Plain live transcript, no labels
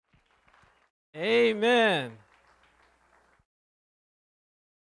Amen.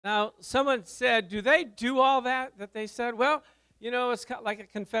 Now, someone said, do they do all that they said? Well, it's kind of like a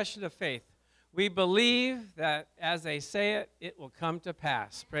confession of faith. We believe that as they say it, it will come to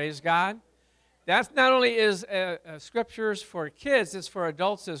pass. Praise God. That's not only is scriptures for kids, it's for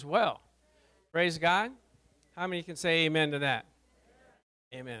adults as well. Praise God. How many can say amen to that?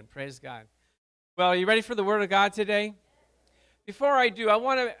 Amen. Praise God. Well, are you ready for the Word of God today? Before I do, I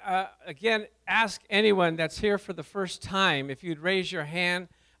want to, again, ask anyone that's here for the first time, if you'd raise your hand.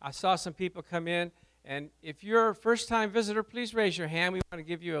 I saw some people come in, and if you're a first-time visitor, please raise your hand. We want to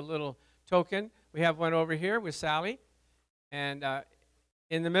give you a little token. We have one over here with Sally, and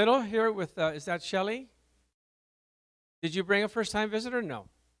in the middle here with, is that Shelley? Did you bring a first-time visitor? No.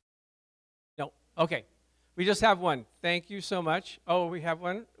 No. Okay. We just have one. Thank you so much. Oh, we have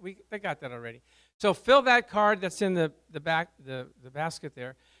one. They got that already. So fill that card that's in the basket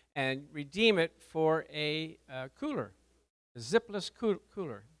there, and redeem it for a cooler, a zipless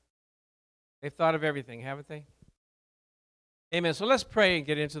cooler. They've thought of everything, haven't they? Amen. So let's pray and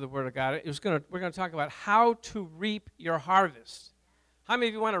get into the Word of God. We're going to talk about how to reap your harvest. How many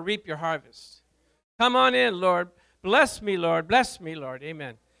of you want to reap your harvest? Come on in, Lord. Bless me, Lord. Bless me, Lord.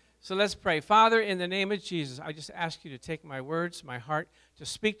 Amen. So let's pray. Father, in the name of Jesus, I just ask you to take my words, my heart, to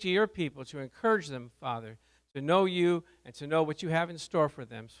speak to your people, to encourage them, Father, to know you and to know what you have in store for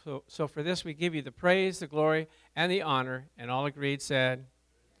them. So for this, we give you the praise, the glory, and the honor. And all agreed said,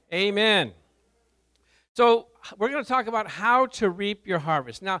 amen. So we're going to talk about how to reap your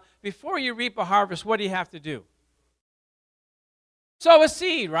harvest. Now, before you reap a harvest, what do you have to do? Sow a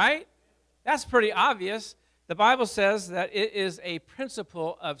seed, right? That's pretty obvious. The Bible says that it is a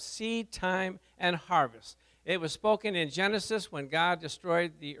principle of seed time and harvest. It was spoken in Genesis when God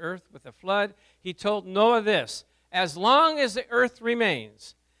destroyed the earth with a flood. He told Noah this: as long as the earth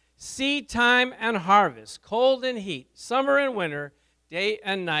remains, seed time and harvest, cold and heat, summer and winter, day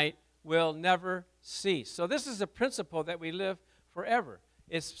and night will never cease. So this is a principle that we live forever.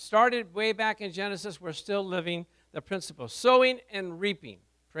 It started way back in Genesis. We're still living the principle. Sowing and reaping.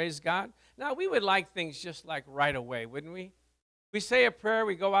 Praise God. Now, we would like things just like right away, wouldn't we? We say a prayer,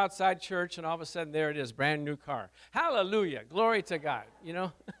 we go outside church, and all of a sudden, there it is, brand new car. Hallelujah. Glory to God,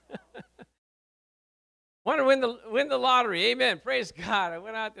 Want to win the lottery. Amen. Praise God. I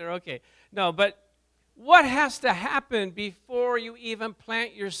went out there. Okay. No, but what has to happen before you even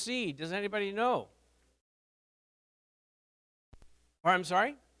plant your seed? Does anybody know? Or I'm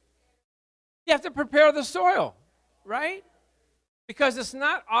sorry? You have to prepare the soil, right? Because it's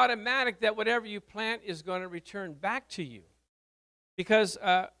not automatic that whatever you plant is going to return back to you. Because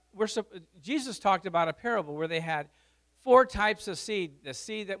Jesus talked about a parable where they had 4 types of seed. The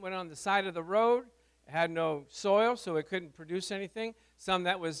seed that went on the side of the road had no soil, so it couldn't produce anything. Some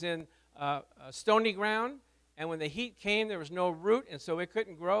that was in stony ground, and when the heat came, there was no root, and so it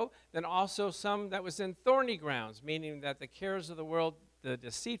couldn't grow. Then also some that was in thorny grounds, meaning that the cares of the world, the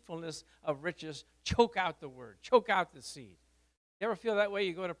deceitfulness of riches, choke out the word, choke out the seed. You ever feel that way?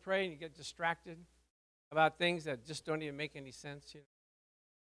 You go to pray and you get distracted about things that just don't even make any sense.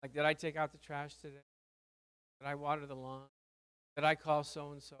 Like, did I take out the trash today? Did I water the lawn? Did I call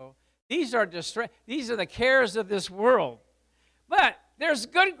so-and-so? These are the cares of this world. But there's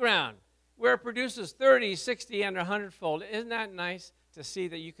good ground where it produces 30, 60, and 100-fold. Isn't that nice to see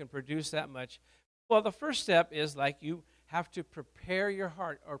that you can produce that much? Well, the first step is like you have to prepare your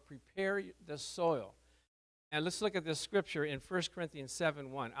heart or prepare the soil. And let's look at this scripture in 1 Corinthians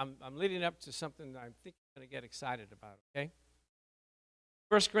 7:1. I'm leading up to something that I think you're going to get excited about, okay?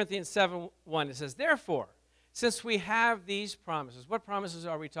 1 Corinthians 7:1, it says, therefore, since we have these promises, what promises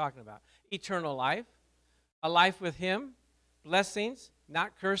are we talking about? Eternal life, a life with him, blessings,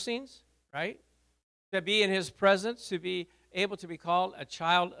 not cursings, right? To be in his presence, to be able to be called a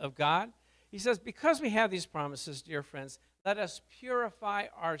child of God. He says, because we have these promises, dear friends, let us purify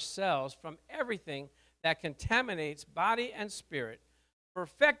ourselves from everything that contaminates body and spirit,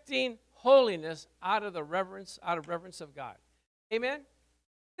 perfecting holiness out of reverence of God. Amen?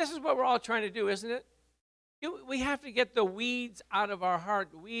 This is what we're all trying to do, isn't it? We have to get the weeds out of our heart,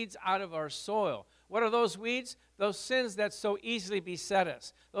 weeds out of our soil. What are those weeds? Those sins that so easily beset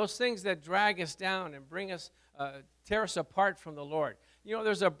us, those things that drag us down and bring us, tear us apart from the Lord.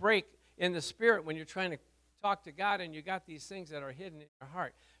 There's a break in the spirit when you're trying to talk to God and you got these things that are hidden in your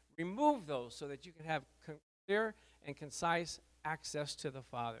heart. Remove those so that you can have clear and concise access to the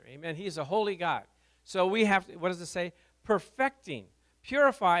Father. Amen. He's a holy God. So we have to, what does it say? Perfecting,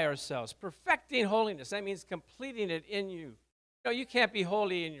 purify ourselves, perfecting holiness. That means completing it in you. You can't be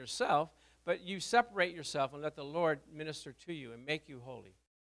holy in yourself, but you separate yourself and let the Lord minister to you and make you holy.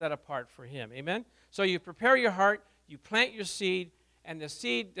 set apart for him. Amen? So you prepare your heart, you plant your seed, and the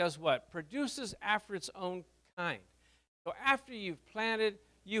seed does what? Produces after its own kind. So after you've planted,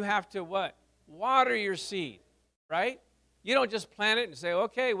 you have to what? Water your seed, right? You don't just plant it and say,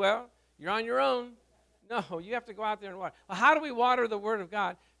 okay, well, you're on your own. No, you have to go out there and water. Well, how do we water the Word of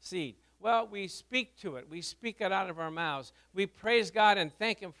God? Seed. Well, we speak to it. We speak it out of our mouths. We praise God and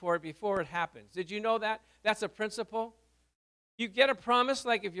thank him for it before it happens. Did you know that? That's a principle. You get a promise,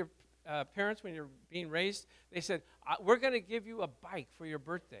 like if your parents, when you're being raised, they said, we're going to give you a bike for your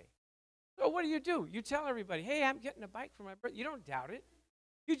birthday. So what do? You tell everybody, hey, I'm getting a bike for my birthday. You don't doubt it.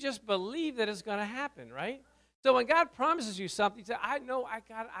 You just believe that it's going to happen, right? So when God promises you something, you say, I know, I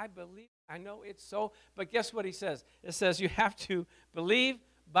got it, I believe, I know it's so. But guess what he says? It says you have to believe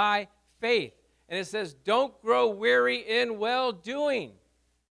by faith. And it says, don't grow weary in well-doing,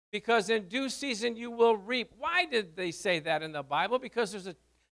 because in due season you will reap. Why did they say that in the Bible? Because there's a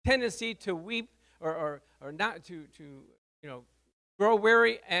tendency to weep or not to grow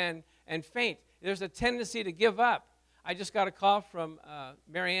weary and faint. There's a tendency to give up. I just got a call from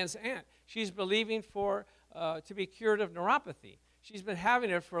Marianne's aunt. She's believing for to be cured of neuropathy. She's been having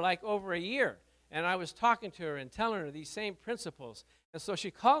it for like over a year. And I was talking to her and telling her these same principles. And so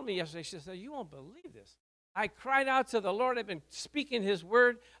she called me yesterday. She said, you won't believe this. I cried out to the Lord. I've been speaking his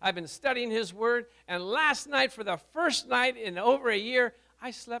word. I've been studying his word. And last night, for the first night in over a year,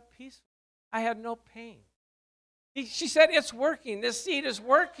 I slept peacefully. I had no pain. She said, it's working. This seed is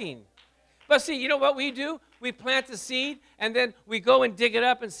working. But see, you know what we do? We plant the seed, and then we go and dig it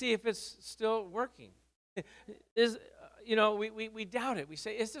up and see if it's still working. We doubt it. We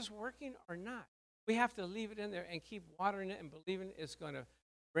say, is this working or not? We have to leave it in there and keep watering it and believing it's going to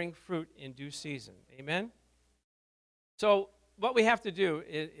bring fruit in due season. Amen? So what we have to do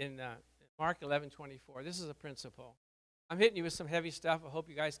in Mark 11:24, this is a principle. I'm hitting you with some heavy stuff. I hope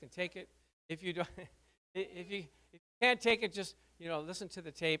you guys can take it. If you don't, if you can't take it, just listen to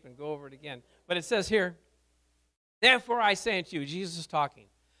the tape and go over it again. But it says here, therefore I say unto you, Jesus is talking,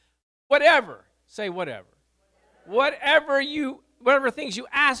 whatever, say whatever. Whatever things you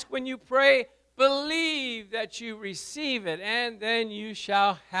ask when you pray, believe that you receive it, and then you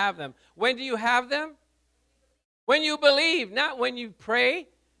shall have them. When do you have them? When you believe, not when you pray.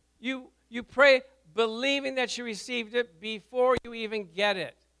 You pray believing that you received it before you even get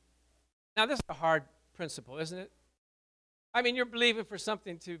it. Now, this is a hard principle, isn't it? I mean, you're believing for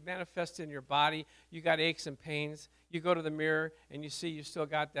something to manifest in your body. You got aches and pains. You go to the mirror, and you see you still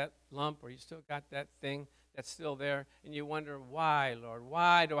got that lump, or you still got that thing that's still there, and you wonder, why, Lord?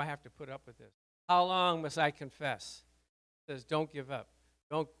 Why do I have to put up with this? How long must I confess? It says, don't give up.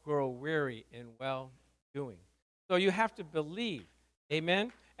 Don't grow weary in well-doing. So you have to believe.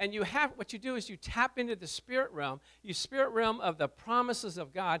 Amen? And what you do is you tap into the spirit realm of the promises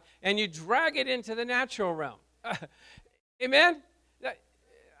of God, and you drag it into the natural realm. Amen?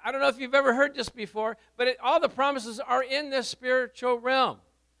 I don't know if you've ever heard this before, but all the promises are in the spiritual realm.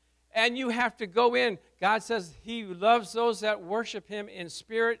 And you have to go in. God says he loves those that worship him in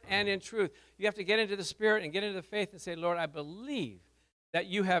spirit and in truth. You have to get into the spirit and get into the faith and say, Lord, I believe that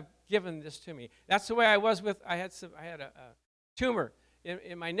you have given this to me. That's the way I was I had a tumor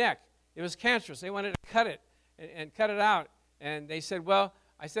in my neck. It was cancerous. They wanted to cut it and cut it out. And they said,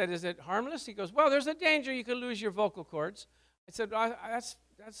 I said, is it harmless? He goes, there's a danger you could lose your vocal cords. I said, that's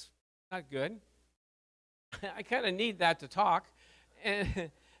not good. I kind of need that to talk.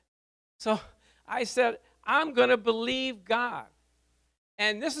 And so I said, I'm going to believe God.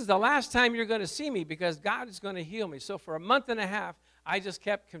 And this is the last time you're going to see me, because God is going to heal me. So for a month and a half, I just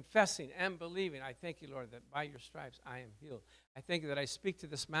kept confessing and believing. I thank you, Lord, that by your stripes I am healed. I thank you that I speak to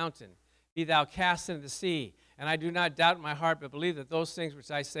this mountain, be thou cast into the sea. And I do not doubt in my heart, but believe that those things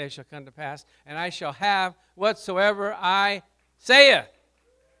which I say shall come to pass. And I shall have whatsoever I saith.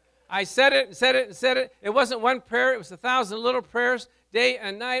 I said it and said it and said it. It wasn't one prayer. It was 1,000 little prayers, day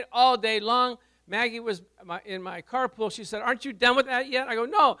and night, all day long. Maggie was in my carpool. She said, aren't you done with that yet? I go,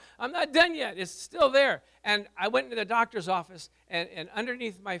 no, I'm not done yet. It's still there. And I went into the doctor's office, and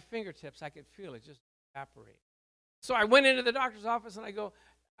underneath my fingertips, I could feel it just evaporate. So I went into the doctor's office, and I go,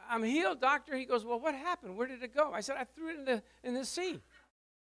 I'm healed, doctor. He goes, well, what happened? Where did it go? I said, I threw it in the sea.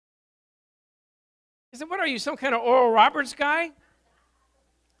 He said, what are you, some kind of Oral Roberts guy?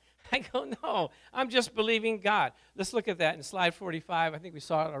 I go, no, I'm just believing God. Let's look at that in slide 45. I think we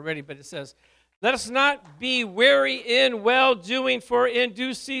saw it already, but it says, let us not be weary in well-doing, for in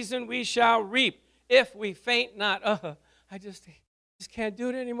due season we shall reap, if we faint not. I just can't do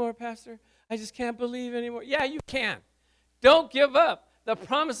it anymore, Pastor. I just can't believe anymore. Yeah, you can. Don't give up. the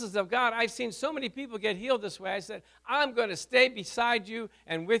promises of God. I've seen so many people get healed this way. I said, I'm going to stay beside you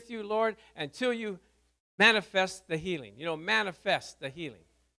and with you, Lord, until you manifest the healing. Manifest the healing.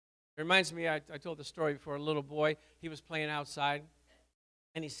 It reminds me, I told the story before, a little boy, he was playing outside,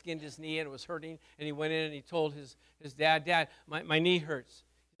 and he skinned his knee, and it was hurting, and he went in and he told his dad, Dad, my knee hurts.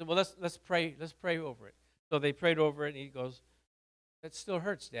 He said, well, let's pray over it. So they prayed over it, and he goes, that still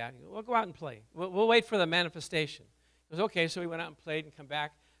hurts, Dad. He goes, well, go out and play. We'll wait for the manifestation. He goes, okay, so he went out and played and come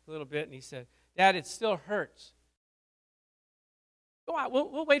back a little bit, and he said, Dad, it still hurts. Go out,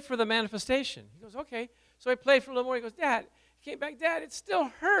 we'll wait for the manifestation. He goes, okay. So he played for a little more. He goes, Dad, he came back, Dad, it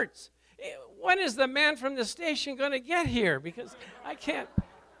still hurts. When is the man from the station going to get here? Because I can't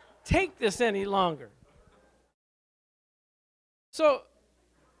take this any longer. So,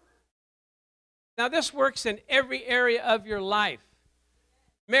 now this works in every area of your life.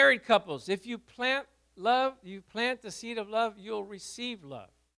 Married couples, if you plant love, you plant the seed of love, you'll receive love.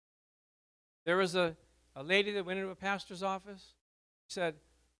 There was a lady that went into a pastor's office. She said,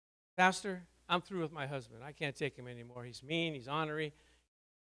 Pastor, I'm through with my husband. I can't take him anymore. He's mean, he's ornery,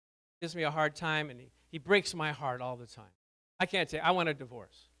 gives me a hard time, and he breaks my heart all the time. I want a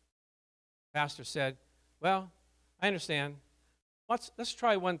divorce. The pastor said, well, I understand. Let's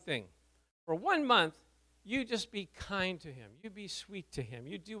try one thing. For 1 month, you just be kind to him. You be sweet to him.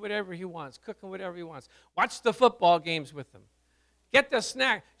 You do whatever he wants, cook him whatever he wants. Watch the football games with him. Get the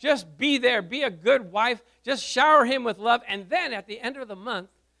snack. Just be there. Be a good wife. Just shower him with love. And then at the end of the month,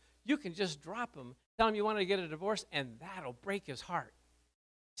 you can just drop him, tell him you want to get a divorce, and that'll break his heart.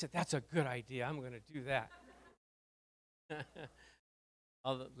 He said, that's a good idea. I'm going to do that.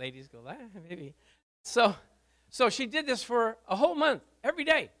 All the ladies go, maybe. So she did this for a whole month, every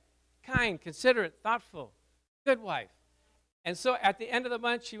day. Kind, considerate, thoughtful, good wife. And so at the end of the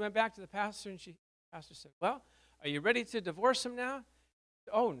month, she went back to the pastor, and the pastor said, well, are you ready to divorce him now?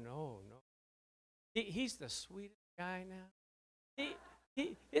 Oh, no. He's the sweetest guy now.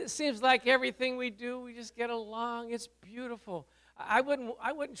 It seems like everything we do, we just get along. It's beautiful. I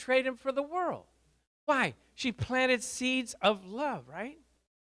wouldn't trade him for the world. Why? She planted seeds of love, right?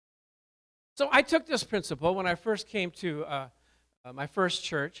 So I took this principle when I first came to my first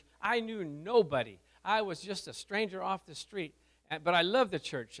church. I knew nobody. I was just a stranger off the street. But I loved the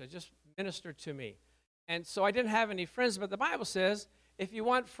church. It just ministered to me. And so I didn't have any friends. But the Bible says, if you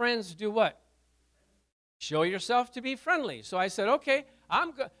want friends, do what? Show yourself to be friendly. So I said, okay,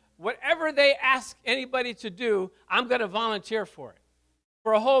 whatever they ask anybody to do, I'm going to volunteer for it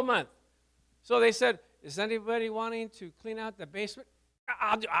for a whole month. So they said, is anybody wanting to clean out the basement?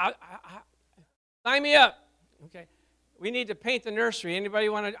 I'll sign me up. Okay. We need to paint the nursery. Anybody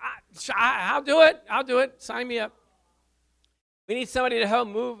want to? I'll do it. I'll do it. Sign me up. We need somebody to help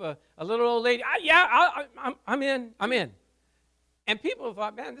move a little old lady. I'm in. I'm in. And people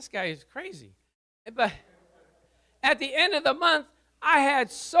thought, man, this guy is crazy. But at the end of the month, I had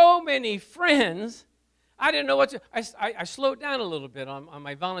so many friends, I didn't know what to. I slowed down a little bit on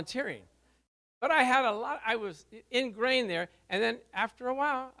my volunteering. But I had a lot. I was ingrained there. And then after a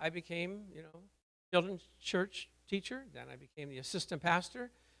while, I became, children's church teacher. Then I became the assistant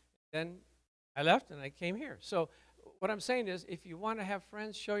pastor. Then I left and I came here. So what I'm saying is, if you want to have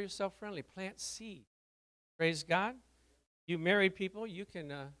friends, show yourself friendly. Plant seed. Praise God. You married people, you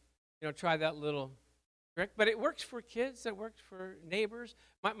can try that little trick. But it works for kids. It works for neighbors.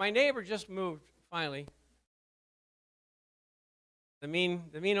 My neighbor just moved finally. The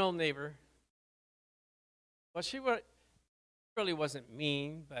mean old neighbor. Well, she really wasn't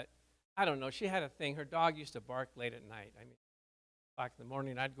mean, but I don't know. She had a thing. Her dog used to bark late at night. o'clock in the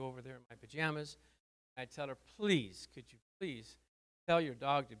morning, I'd go over there in my pajamas. I'd tell her, please, could you please tell your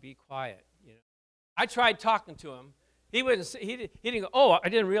dog to be quiet? I tried talking to him. He wouldn't. He didn't go, oh, I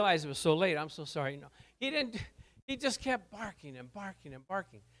didn't realize it was so late. I'm so sorry. No, he didn't. He just kept barking and barking and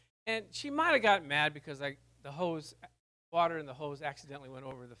barking. And she might have got mad because the hose, water in the hose accidentally went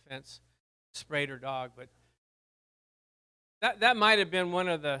over the fence, sprayed her dog. But that might have been one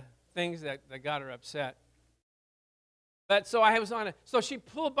of the things that got her upset. But so I was on it. So she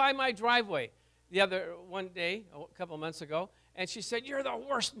pulled by my driveway one day, a couple months ago, and she said, "You're the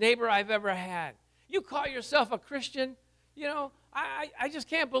worst neighbor I've ever had. You call yourself a Christian? I just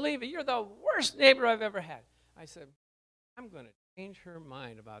can't believe it. You're the worst neighbor I've ever had." I said, I'm going to change her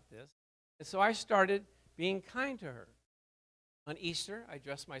mind about this. And so I started being kind to her. On Easter, I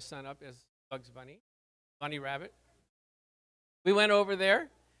dressed my son up as Bugs Bunny, Bunny Rabbit. We went over there.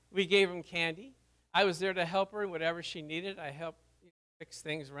 We gave him candy. I was there to help her, whatever she needed. I helped fix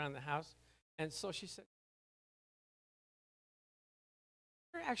things around the house. And so she said,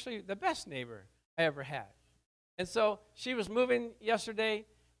 "You're actually the best neighbor I ever had." And so she was moving yesterday,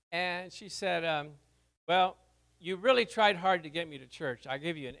 and she said, well, you really tried hard to get me to church. I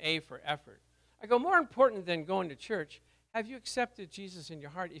give you an A for effort. I go, more important than going to church, have you accepted Jesus in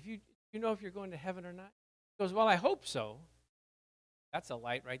your heart? If you know if you're going to heaven or not? She goes, well, I hope so. That's a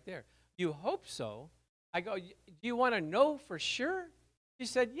light right there. You hope so? I go, do you want to know for sure? She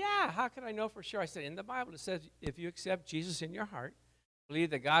said, yeah, how can I know for sure? I said, in the Bible it says if you accept Jesus in your heart, believe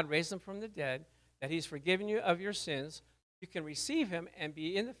that God raised him from the dead, that he's forgiven you of your sins, you can receive him and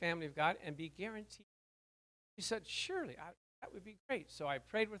be in the family of God and be guaranteed. She said, surely, that would be great. So I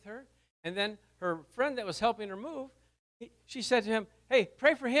prayed with her, and then her friend that was helping her move, she said to him, hey,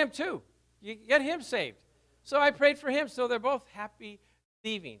 pray for him too. You get him saved. So I prayed for him, so they're both happy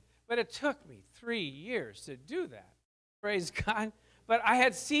leaving. But it took me 3 years to do that. Praise God. But I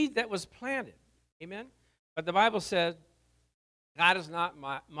had seed that was planted. Amen? But the Bible says, God is not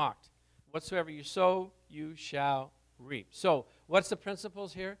mocked. Whatsoever you sow, you shall reap. So what's the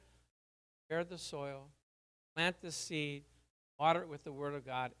principles here? Prepare the soil, plant the seed, water it with the word of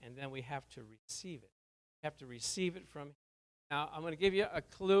God, and then we have to receive it. We have to receive it from him. Now, I'm going to give you a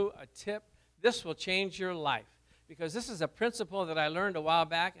clue, a tip. This will change your life, because this is a principle that I learned a while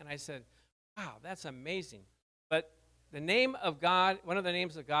back, and I said, wow, that's amazing. But the name of God, one of the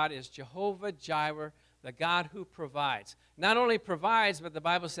names of God is Jehovah Jireh, the God who provides. Not only provides, but the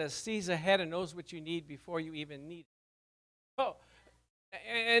Bible says sees ahead and knows what you need before you even need it. Oh,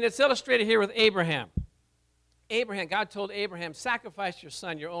 and it's illustrated here with Abraham. Abraham, God told Abraham, sacrifice your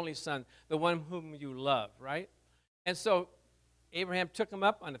son, your only son, the one whom you love, right? And so Abraham took him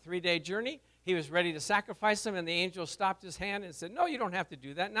up on a 3-day journey. He was ready to sacrifice him, and the angel stopped his hand and said, no, you don't have to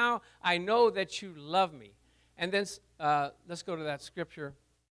do that. Now I know that you love me. And then let's go to that scripture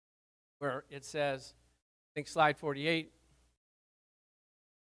where it says, I think slide 48.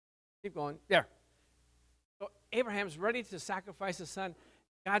 Keep going. There. So Abraham's ready to sacrifice his son.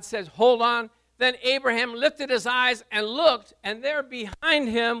 God says, hold on. Then Abraham lifted his eyes and looked, and there behind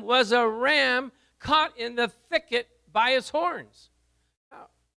him was a ram caught in the thicket by his horns. Now,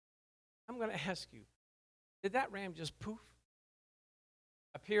 I'm going to ask you, did that ram just poof,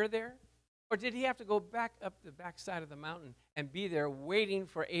 appear there? Or did he have to go back up the backside of the mountain and be there waiting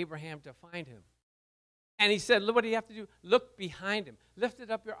for Abraham to find him? And he said, look, what do you have to do? Look behind him. Lift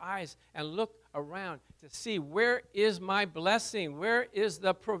up your eyes and look around to see, where is my blessing? Where is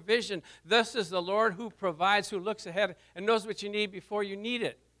the provision? This is the Lord who provides, who looks ahead and knows what you need before you need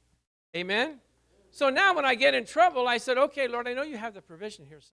it. Amen? So now when I get in trouble, I said, okay, Lord, I know you have the provision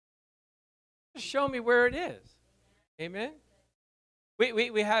here. Just show me where it is. Amen?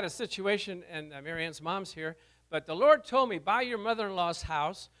 We had a situation, and Marianne's mom's here, but the Lord told me, buy your mother-in-law's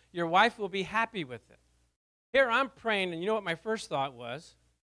house. Your wife will be happy with it. Here I'm praying, and you know what my first thought was?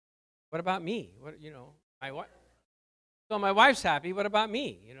 What about me? My wife. So my wife's happy. What about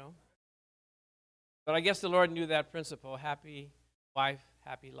me? But I guess the Lord knew that principle: happy wife,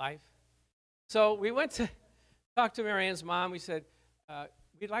 happy life. So we went to talk to Marianne's mom. We said,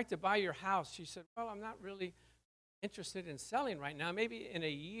 we'd like to buy your house. She said, well, I'm not really interested in selling right now. Maybe in a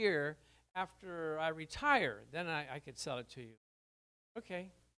year after I retire, then I could sell it to you. Okay,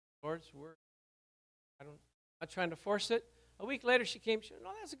 Lord's word. I'm not trying to force it. A week later, she came. She said,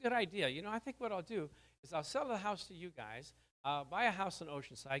 no, that's a good idea. I think what I'll do is I'll sell the house to you guys. I'll buy a house in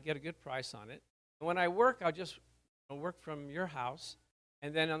Oceanside, get a good price on it. And when I work, I'll just work from your house.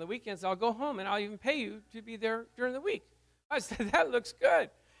 And then on the weekends, I'll go home, and I'll even pay you to be there during the week. I said, that looks good.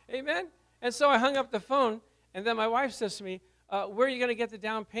 Amen? And so I hung up the phone, and then my wife says to me, where are you going to get the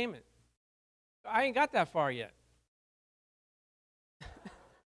down payment? I ain't got that far yet.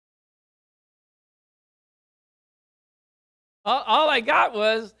 All I got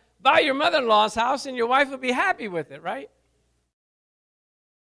was, buy your mother-in-law's house, and your wife will be happy with it, right?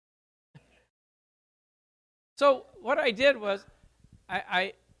 So what I did was,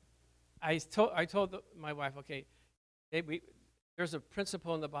 I told my wife, okay, there's a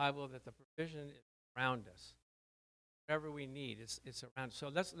principle in the Bible that the provision is around us. Whatever we need, it's around us. So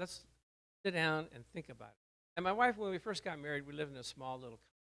let's sit down and think about it. And my wife, when we first got married, we lived in a small little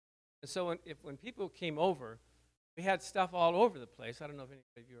country. And so when people came over, we had stuff all over the place. I don't know if any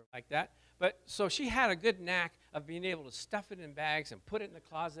of you are like that. But so she had a good knack of being able to stuff it in bags and put it in the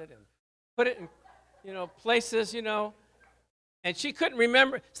closet and put it in, places, And she couldn't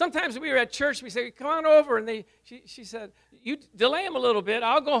remember. Sometimes we were at church, we said, come on over. And she said, you delay them a little bit.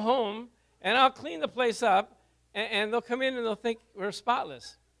 I'll go home, and I'll clean the place up, and they'll come in, and they'll think we're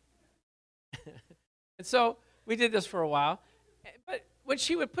spotless. And so we did this for a while. But when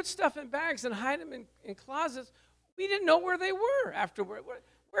she would put stuff in bags and hide them in closets, we didn't know where they were afterward.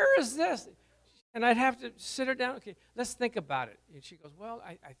 Where is this? And I'd have to sit her down. Okay, let's think about it. And she goes, well,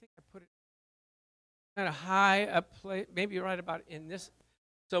 I think I put it kind of high up, maybe right about in this.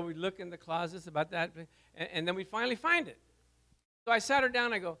 So we look in the closets about that, and then we finally find it. So I sat her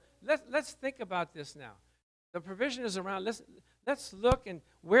down. I go, let's think about this now. The provision is around. Let's look, and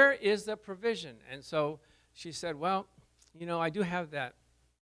where is the provision? And so she said, well, I do have that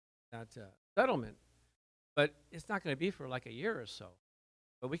settlement, but it's not going to be for like a year or so.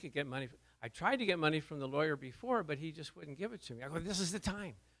 But we could get money. I tried to get money from the lawyer before, but he just wouldn't give it to me. I go, this is the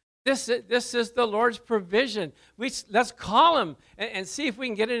time. This is the Lord's provision. Let's call him and see if we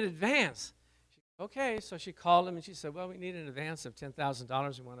can get it in advance. Okay, so she called him and she said, well, we need an advance of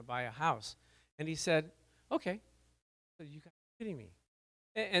 $10,000. We want to buy a house. And he said, okay. So you got to be kidding me.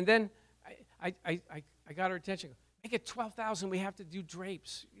 And then I got her attention. Make it $12,000. We have to do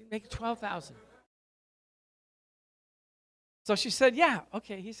drapes. Make it $12,000. So she said, yeah,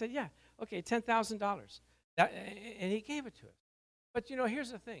 okay. He said, yeah, okay, $10,000. And he gave it to us. But,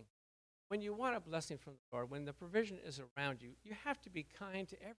 here's the thing. When you want a blessing from the Lord, when the provision is around you, you have to be kind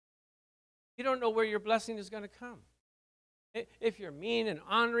to everyone. You don't know where your blessing is going to come. If you're mean and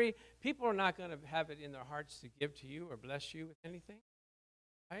ornery, people are not going to have it in their hearts to give to you or bless you with anything,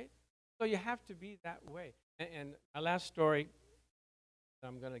 right? So you have to be that way. And my last story that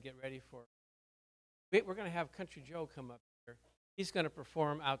I'm going to get ready for, we're going to have Country Joe come up here. He's going to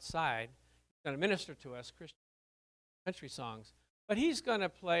perform outside. He's going to minister to us Christian country songs. But he's going to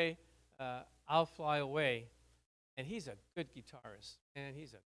play I'll Fly Away, and he's a good guitarist, and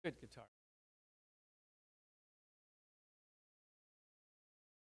he's a good guitarist.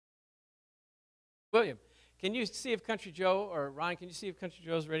 William, can you see if Country Joe, or Ron, can you see if Country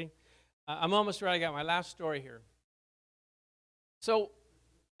Joe's ready? I'm almost ready. I got my last story here. So,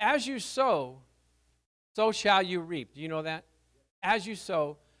 as you sow, so shall you reap. Do you know that? As you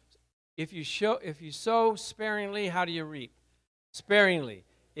sow, if you sow sparingly, how do you reap? Sparingly.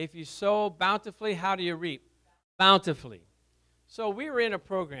 If you sow bountifully, how do you reap? Bountifully. So we were in a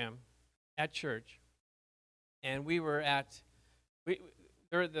program at church, and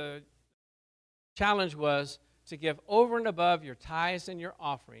the challenge was to give over and above your tithes and your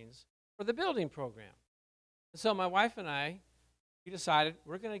offerings for the building program. And so my wife and I, we decided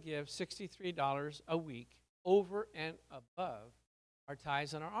we're going to give $63 a week over and above our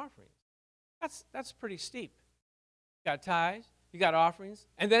tithes and our offerings. That's pretty steep. You got tithes, you got offerings,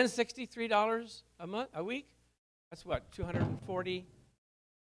 and then $63 a week. That's what, $252.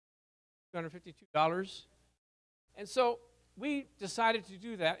 And so we decided to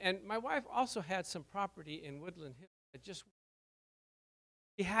do that. And my wife also had some property in Woodland Hills that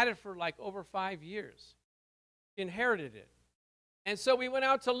she had it for like over 5 years. She inherited it. And so we went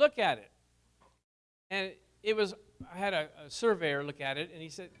out to look at it. And I had a surveyor look at it, and he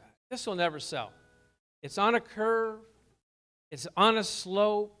said, this will never sell. It's on a curve. It's on a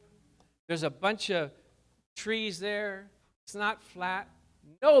slope. There's a bunch of trees there. It's not flat.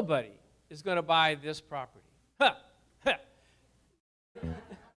 Nobody is going to buy this property. Huh.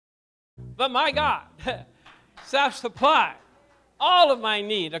 But my God shall supply all of my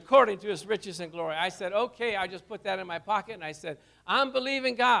need according to his riches and glory. I said, okay, I just put that in my pocket, and I said, I'm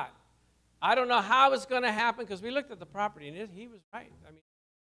believing God. I don't know how it's going to happen, because we looked at the property, and he was right. I mean,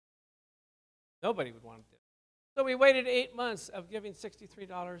 nobody would want it. So we waited 8 months of giving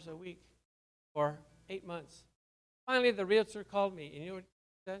 $63 a week for 8 months. Finally, the realtor called me, and you know what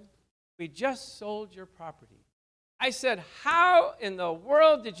he said? We just sold your property. I said, how in the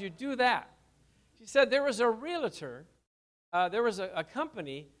world did you do that? She said, there was a realtor, there was a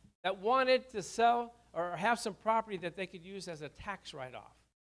company that wanted to sell or have some property that they could use as a tax write-off.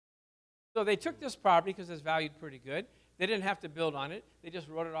 So they took this property because it's valued pretty good. They didn't have to build on it. They just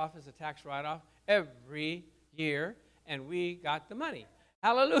wrote it off as a tax write-off every year, and we got the money.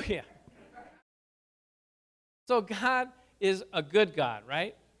 Hallelujah. So God is a good God,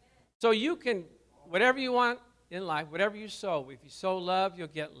 right? So you can, whatever you want in life, whatever you sow, if you sow love, you'll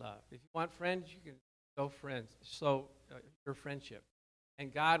get love. If you want friends, you can sow your friendship.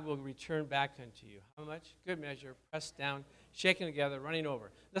 And God will return back unto you. How much? Good measure, pressed down, shaken together, running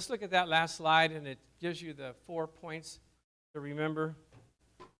over. Let's look at that last slide, and it gives you the 4 points to remember.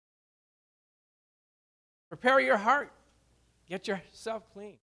 Prepare your heart. Get yourself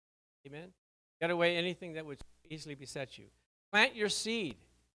clean. Amen? Get away anything that would easily beset you. Plant your seed,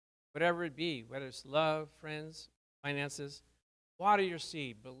 whatever it be, whether it's love, friends, finances. Water your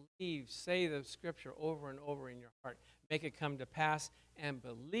seed. Believe. Say the scripture over and over in your heart. Make it come to pass, and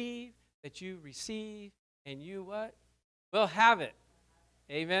believe that you receive, and you what? Will have it.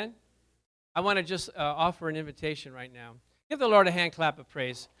 Amen? I want to just offer an invitation right now. Give the Lord a hand clap of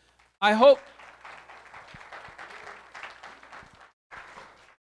praise. I hope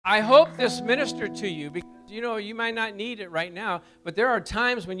I hope this ministered to you because, you might not need it right now, but there are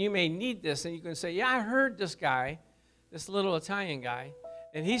times when you may need this and you can say, yeah, I heard this guy, this little Italian guy,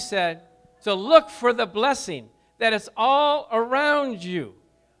 and he said to look for the blessing, that it's all around you.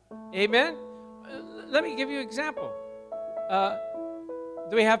 Amen? Let me give you an example.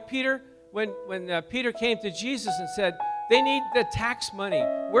 Do we have Peter? When Peter came to Jesus and said, they need the tax money.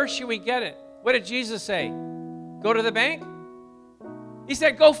 Where should we get it? What did Jesus say? Go to the bank? He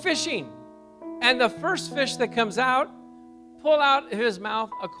said, go fishing. And the first fish that comes out, pull out of his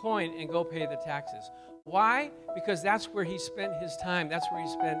mouth a coin and go pay the taxes. Why? Because that's where he spent his time. That's where he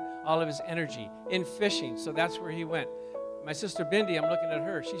spent all of his energy, in fishing. So that's where he went. My sister Bindi, I'm looking at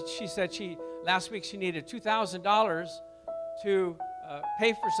her. She said last week she needed $2,000 to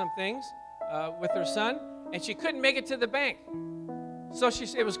pay for some things with her son, and she couldn't make it to the bank. So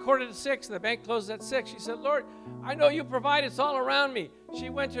it was 5:45, and the bank closed at 6. She said, Lord, I know you provide. It's all around me. She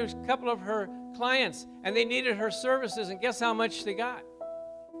went to a couple of her clients, and they needed her services, and guess how much they got?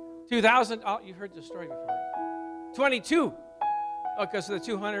 $2,000. Oh, you've heard this story before. 22. Okay, so the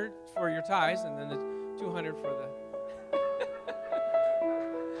 200 for your tithes, and then the 200 for the...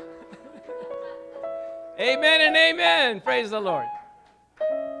 Amen and amen. Praise the Lord.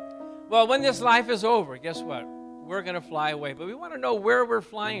 Well, when this life is over, guess what? We're going to fly away. But we want to know where we're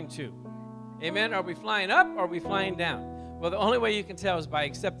flying to. Amen? Are we flying up or are we flying down? Well, the only way you can tell is by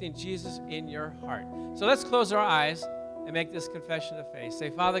accepting Jesus in your heart. So let's close our eyes and make this confession of faith. Say,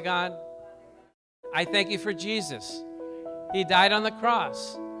 Father God, I thank you for Jesus. He died on the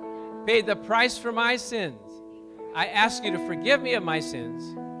cross, paid the price for my sins. I ask you to forgive me of my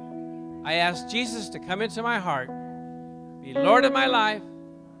sins. I ask Jesus to come into my heart, be Lord of my life,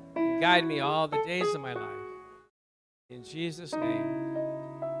 and guide me all the days of my life. In Jesus' name,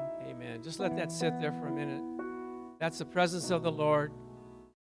 amen. Just let that sit there for a minute. That's the presence of the Lord.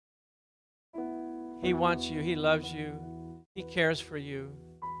 He wants you. He loves you. He cares for you.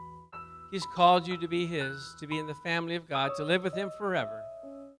 He's called you to be His, to be in the family of God, to live with Him forever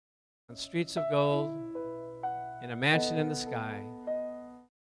on streets of gold, in a mansion in the sky.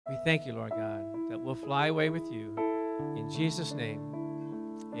 We thank you, Lord God, that we'll fly away with you. In Jesus' name,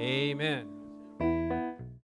 amen.